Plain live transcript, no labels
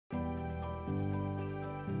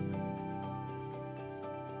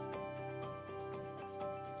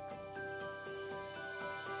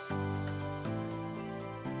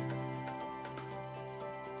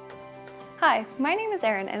Hi, my name is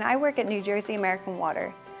Erin and I work at New Jersey American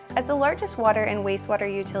Water. As the largest water and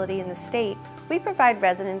wastewater utility in the state, we provide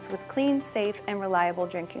residents with clean, safe, and reliable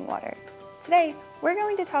drinking water. Today, we're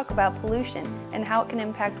going to talk about pollution and how it can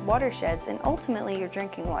impact watersheds and ultimately your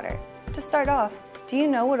drinking water. To start off, do you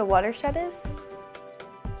know what a watershed is?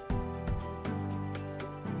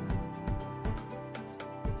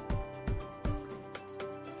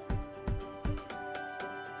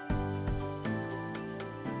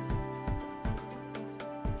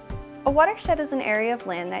 A watershed is an area of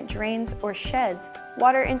land that drains or sheds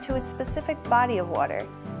water into a specific body of water.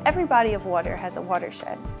 Every body of water has a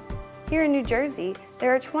watershed. Here in New Jersey,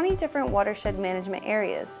 there are 20 different watershed management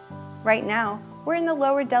areas. Right now, we're in the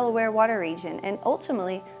lower Delaware water region, and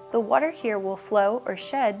ultimately, the water here will flow or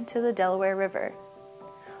shed to the Delaware River.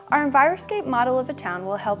 Our Enviroscape model of a town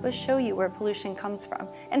will help us show you where pollution comes from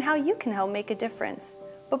and how you can help make a difference.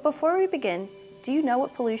 But before we begin, do you know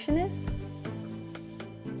what pollution is?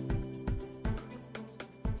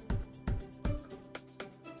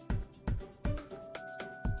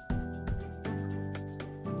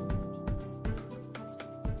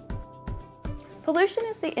 Pollution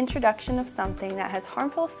is the introduction of something that has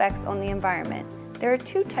harmful effects on the environment. There are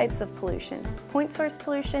two types of pollution, point source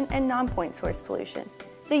pollution and non-point source pollution.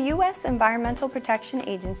 The U.S. Environmental Protection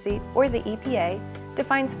Agency, or the EPA,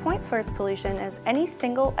 defines point source pollution as any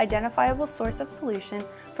single identifiable source of pollution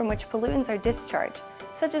from which pollutants are discharged,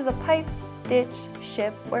 such as a pipe, ditch,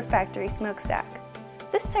 ship, or factory smokestack.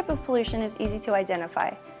 This type of pollution is easy to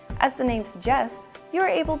identify. As the name suggests, you are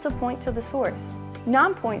able to point to the source.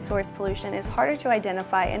 Non-point source pollution is harder to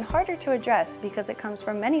identify and harder to address because it comes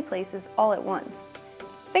from many places all at once.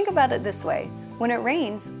 Think about it this way. When it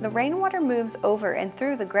rains, the rainwater moves over and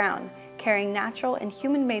through the ground, carrying natural and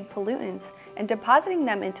human-made pollutants and depositing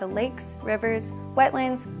them into lakes, rivers,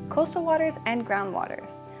 wetlands, coastal waters, and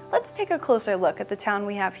groundwaters. Let's take a closer look at the town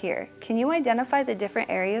we have here. Can you identify the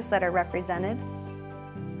different areas that are represented?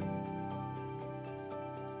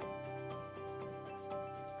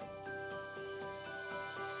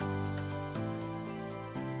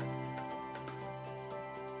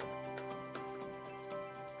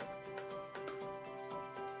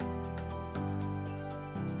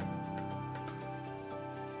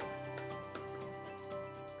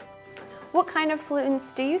 What kind of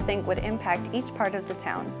pollutants do you think would impact each part of the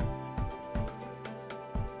town?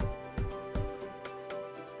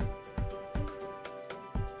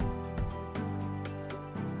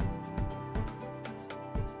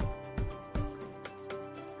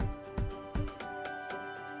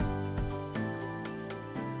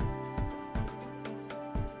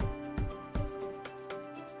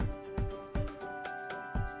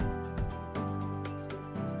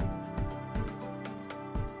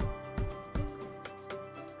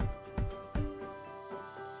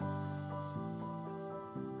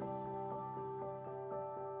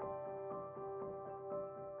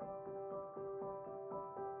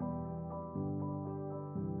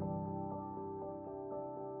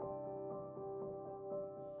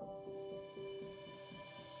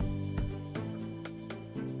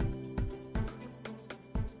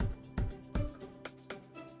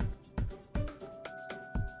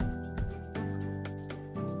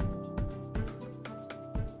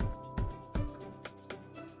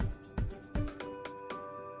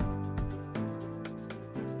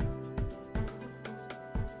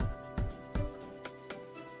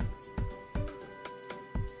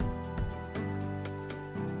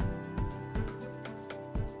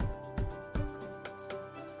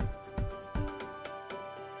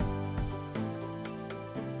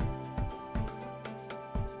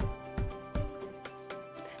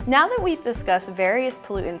 Now that we've discussed various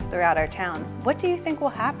pollutants throughout our town, what do you think will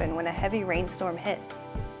happen when a heavy rainstorm hits?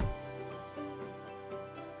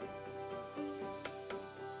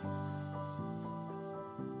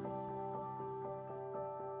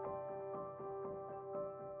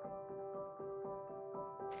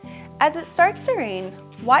 As it starts to rain,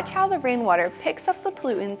 watch how the rainwater picks up the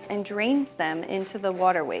pollutants and drains them into the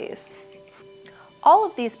waterways. All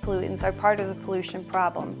of these pollutants are part of the pollution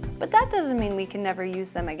problem, but that doesn't mean we can never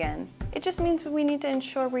use them again. It just means we need to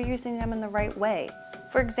ensure we're using them in the right way.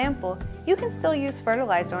 For example, you can still use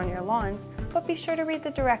fertilizer on your lawns, but be sure to read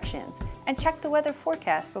the directions and check the weather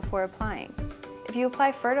forecast before applying. If you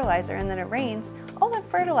apply fertilizer and then it rains, all that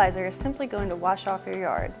fertilizer is simply going to wash off your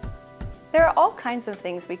yard. There are all kinds of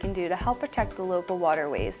things we can do to help protect the local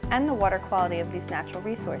waterways and the water quality of these natural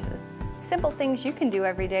resources. Simple things you can do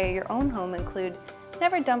every day at your own home include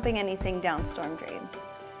never dumping anything down storm drains,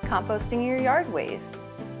 composting your yard waste,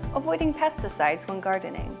 avoiding pesticides when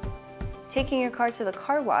gardening, taking your car to the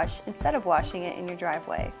car wash instead of washing it in your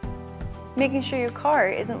driveway, making sure your car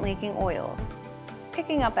isn't leaking oil,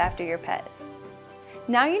 picking up after your pet.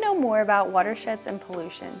 Now you know more about watersheds and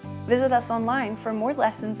pollution. Visit us online for more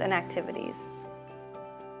lessons and activities.